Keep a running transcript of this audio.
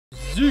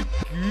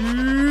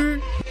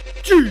Zekeyg.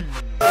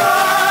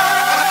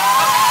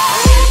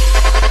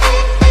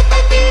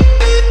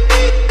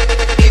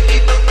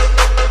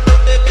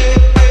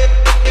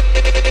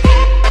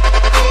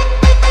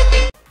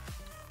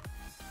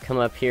 Come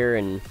up here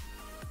and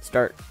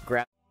start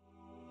grabbing.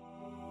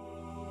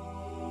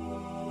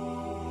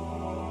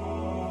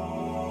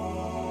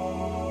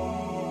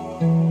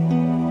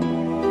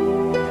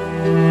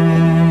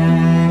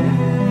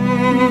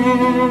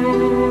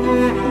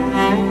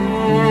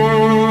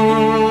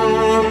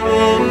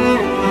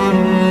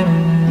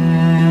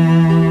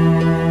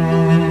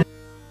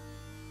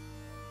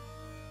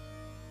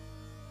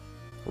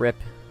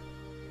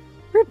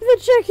 Rip the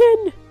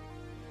chicken!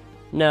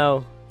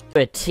 No.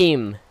 A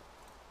team.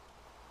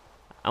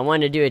 I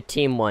want to do a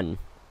team one.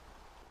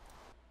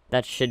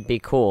 That should be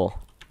cool.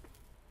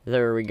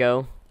 There we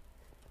go.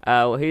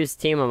 Whose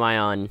team am I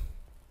on?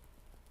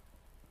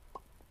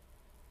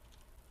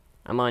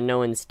 I'm on no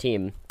one's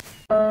team.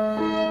 I'm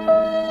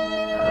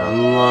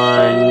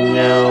on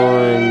no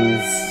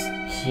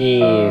one's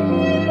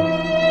team.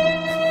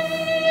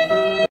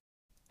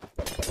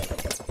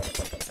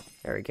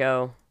 There we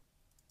go.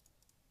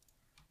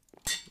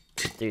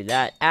 Let's do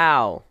that.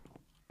 Ow!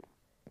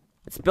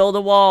 Let's build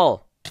a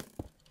wall.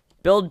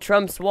 Build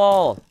Trump's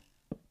wall.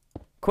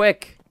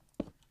 Quick.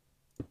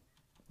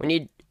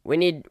 We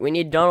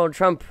need Donald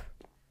Trump.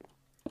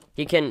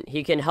 He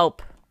can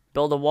help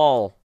build a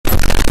wall.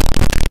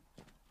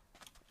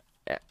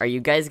 Are you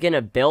guys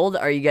gonna build?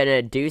 Are you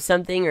gonna do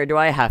something, or do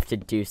I have to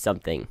do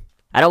something?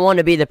 I don't want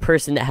to be the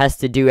person that has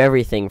to do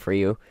everything for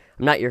you.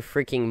 I'm not your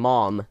freaking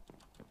mom.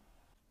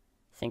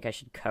 I think I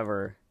should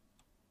cover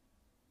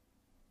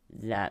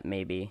that,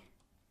 maybe.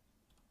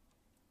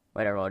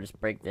 Whatever, I'll just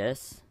break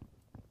this.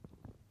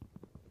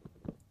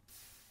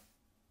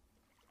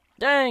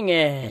 Dang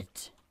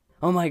it!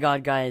 Oh my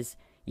god, guys.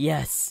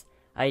 Yes,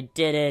 I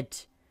did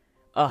it.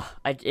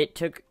 It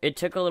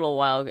took a little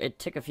while. It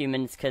took a few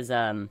minutes because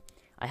I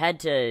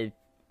had to,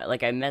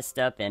 like, I messed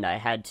up and I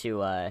had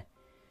to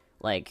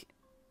like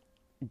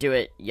do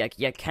it. You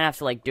kind of have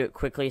to like do it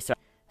quickly.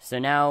 So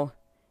now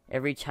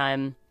every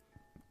time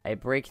I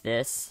break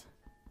this,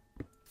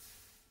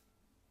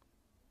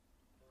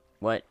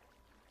 what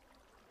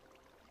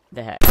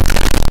the heck?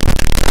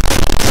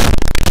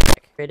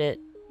 Crit it?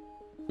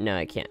 No,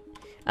 I can't.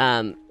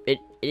 It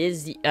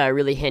is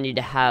really handy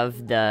to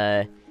have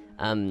the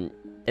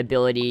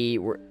ability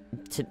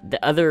to the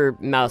other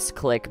mouse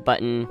click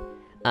button.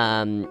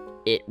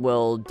 It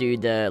will do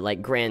the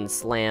like grand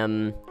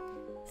slam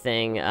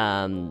thing.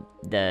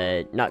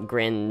 The not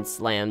grand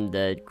slam,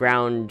 the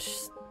ground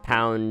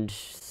pound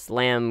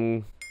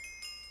slam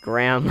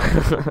gram.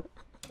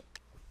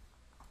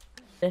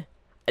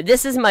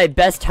 This is my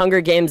best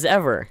Hunger Games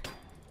ever.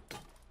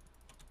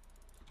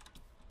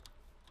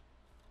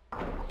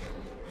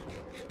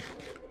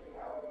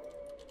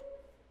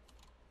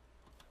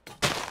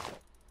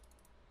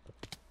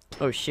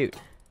 Oh shoot.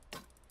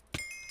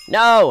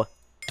 No!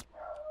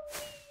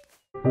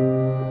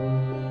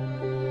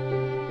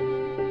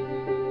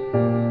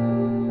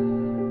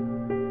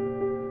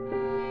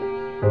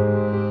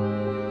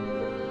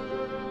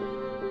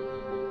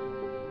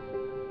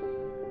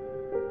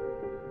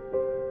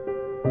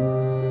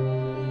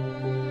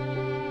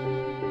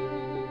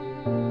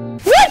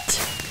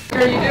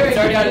 What are you doing?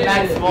 Starting on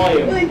max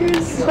volume. Like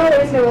you're so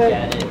into it.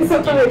 Yeah, it's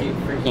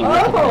freaking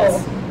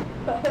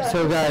ridiculous.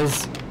 So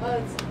guys,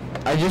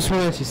 I just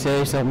wanted to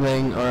say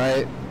something,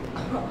 alright?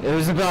 It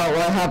was about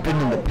what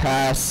happened in the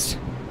past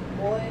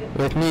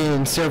with me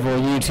and several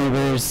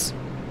YouTubers.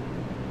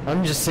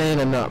 I'm just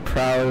saying I'm not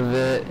proud of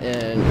it,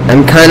 and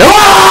I'm kind of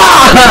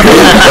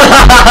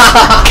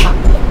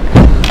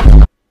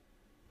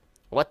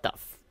What the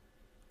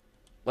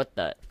what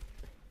the?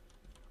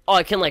 Oh,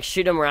 I can like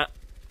shoot him around.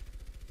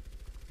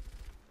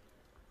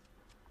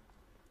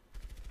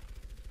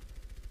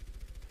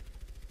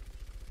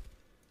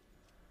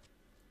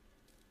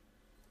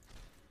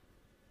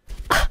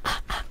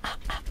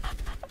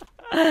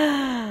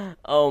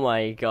 Oh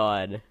my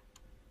god.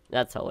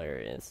 That's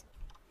hilarious.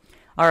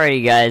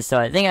 Alrighty guys, so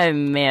I think I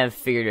may have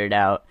figured it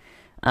out.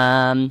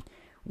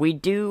 We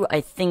do,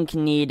 I think,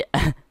 need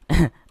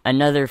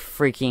another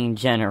freaking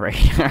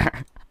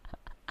generator.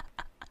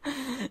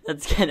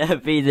 That's gonna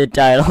be the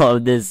title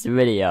of this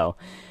video.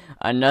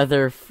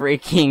 Another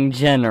freaking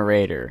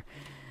generator.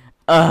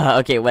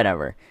 Okay,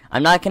 whatever.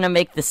 I'm not gonna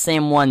make the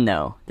same one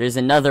though. There's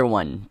another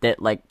one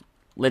that, like,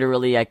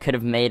 literally I could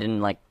have made in,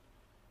 like,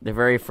 the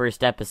very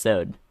first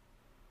episode.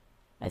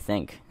 I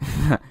think.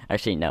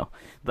 Actually, no.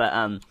 But,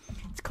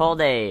 it's called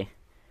a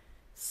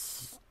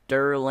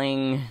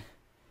Sterling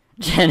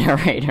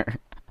generator.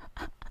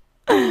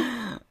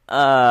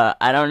 I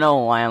don't know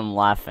why I'm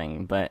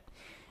laughing, but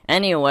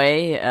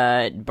anyway,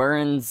 it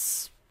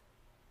burns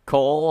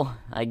coal,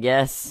 I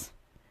guess.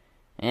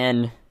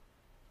 And,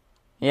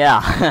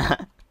 yeah.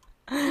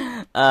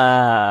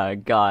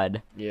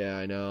 God. yeah,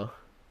 I know.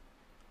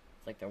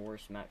 It's like the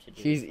worst map to do.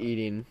 He's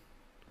eating.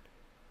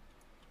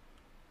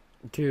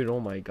 Dude, oh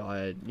my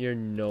god, you're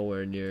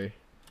nowhere near.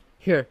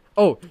 Here.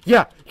 Oh,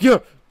 yeah,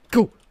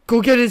 go. Go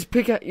get his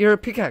your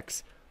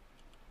pickaxe.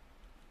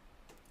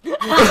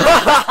 Why?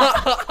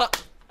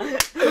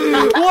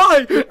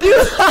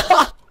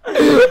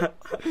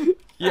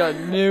 You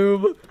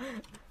noob.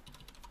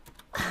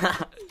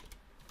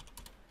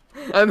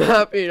 I'm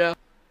happy now.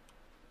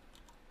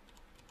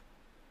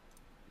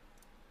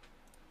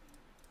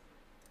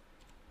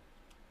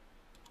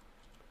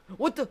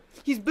 What the?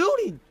 He's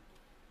building.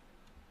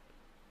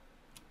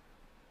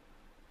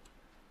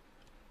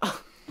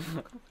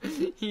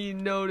 He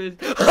noticed.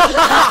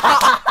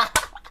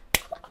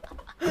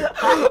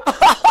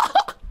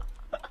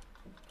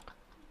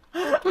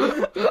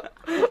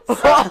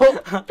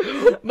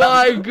 Oh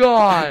my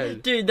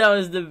god. Dude, that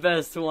was the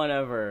best one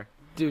ever.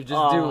 Dude,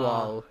 just do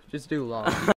LOL. Just do LOL.